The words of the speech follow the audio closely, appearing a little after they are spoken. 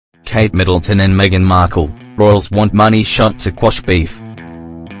Kate Middleton and Meghan Markle, royals want money shot to quash beef.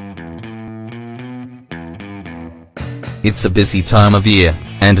 It's a busy time of year,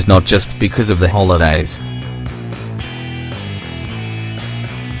 and not just because of the holidays.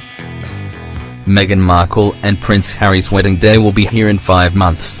 Meghan Markle and Prince Harry's wedding day will be here in 5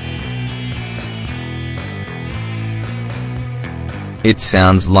 months. It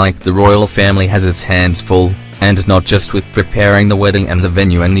sounds like the royal family has its hands full, and not just with preparing the wedding and the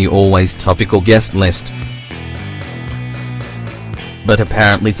venue and the always topical guest list. But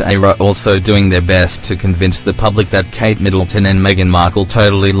apparently they are also doing their best to convince the public that Kate Middleton and Meghan Markle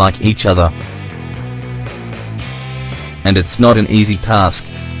totally like each other. And it's not an easy task.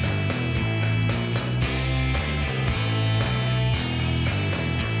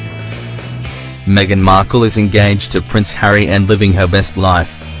 Meghan Markle is engaged to Prince Harry and living her best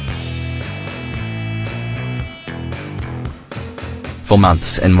life. For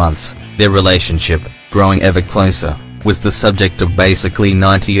months and months, their relationship, growing ever closer, was the subject of basically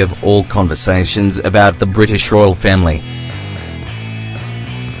 90 of all conversations about the British royal family.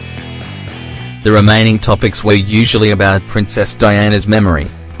 The remaining topics were usually about Princess Diana's memory,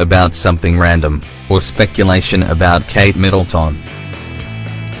 about something random, or speculation about Kate Middleton.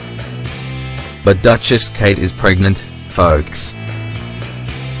 But Duchess Kate is pregnant, folks.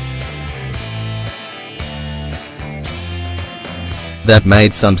 That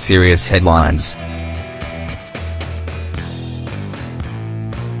made some serious headlines.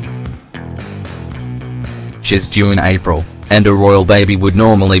 She's due in April, and a royal baby would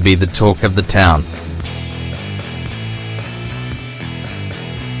normally be the talk of the town.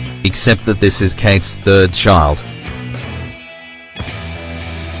 Except that this is Kate's third child.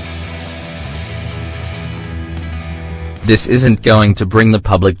 This isn't going to bring the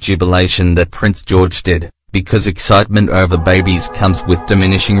public jubilation that Prince George did, because excitement over babies comes with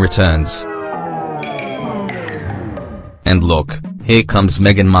diminishing returns. And look, here comes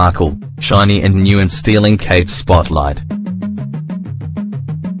Meghan Markle, shiny and new and stealing Kate's spotlight.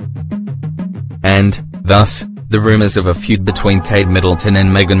 And, thus, the rumors of a feud between Kate Middleton and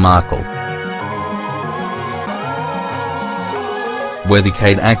Meghan Markle. Whether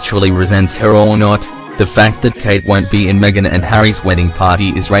Kate actually resents her or not, the fact that Kate won't be in Meghan and Harry's wedding party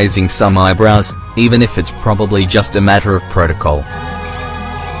is raising some eyebrows, even if it's probably just a matter of protocol.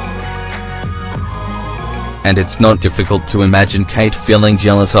 And it's not difficult to imagine Kate feeling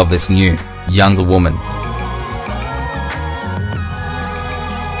jealous of this new, younger woman.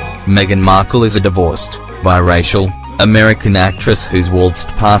 Meghan Markle is a divorced, biracial, American actress who's waltzed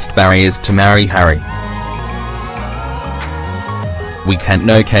past barriers to marry Harry. We can't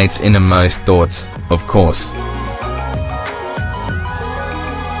know Kate's innermost thoughts, of course.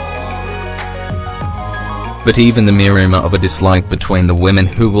 But even the mere rumor of a dislike between the women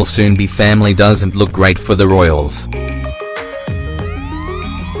who will soon be family doesn't look great for the royals.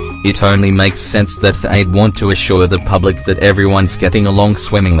 It only makes sense that they'd want to assure the public that everyone's getting along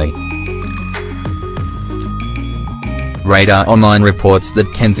swimmingly. Radar Online reports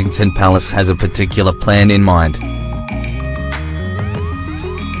that Kensington Palace has a particular plan in mind.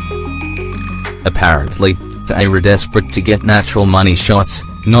 Apparently, they were desperate to get natural money shots,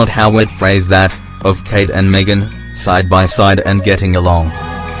 not how we'd phrase that, of Kate and Meghan, side by side and getting along.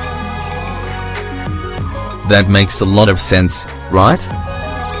 That makes a lot of sense, right?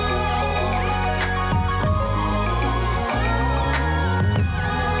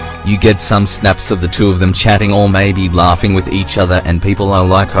 You get some snaps of the two of them chatting or maybe laughing with each other and people are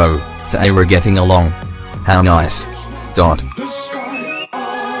like, oh, they were getting along. How nice.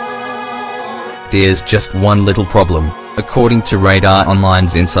 There's just one little problem, according to Radar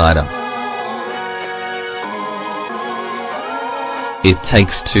Online's insider. It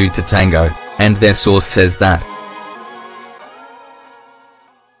takes two to tango, and their source says that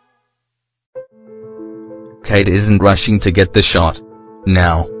Kate isn't rushing to get the shot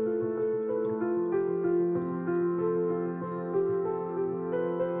now.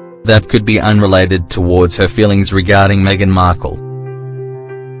 That could be unrelated towards her feelings regarding Meghan Markle.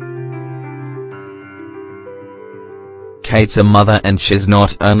 Kate's a mother and she's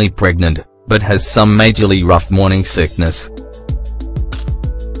not only pregnant, but has some majorly rough morning sickness.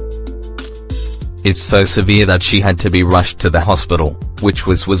 It's so severe that she had to be rushed to the hospital, which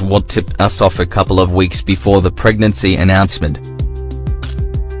was what tipped us off a couple of weeks before the pregnancy announcement.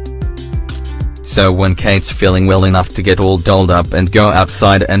 So when Kate's feeling well enough to get all dolled up and go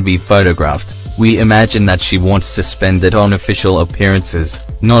outside and be photographed, we imagine that she wants to spend it on official appearances,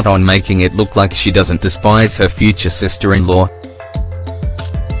 not on making it look like she doesn't despise her future sister-in-law.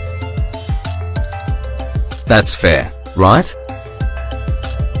 That's fair, right?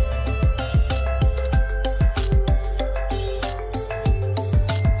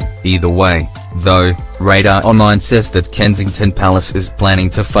 Either way, though, Radar Online says that Kensington Palace is planning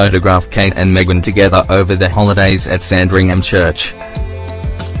to photograph Kate and Meghan together over the holidays at Sandringham Church.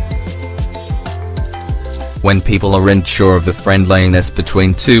 When people aren't sure of the friendliness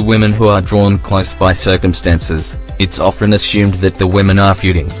between two women who are drawn close by circumstances, it's often assumed that the women are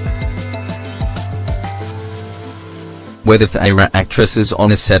feuding. Whether they are actresses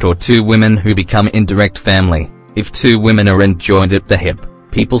on a set or two women who become indirect family, if two women aren't joined at the hip,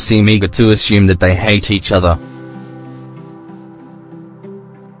 people seem eager to assume that they hate each other.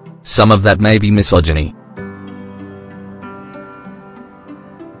 Some of that may be misogyny.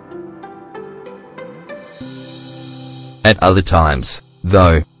 At other times,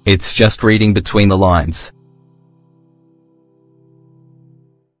 though, it's just reading between the lines.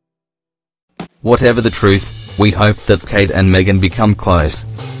 Whatever the truth, we hope that Kate and Meghan become close.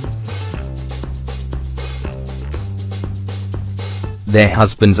 Their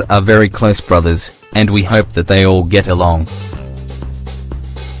husbands are very close brothers, and we hope that they all get along.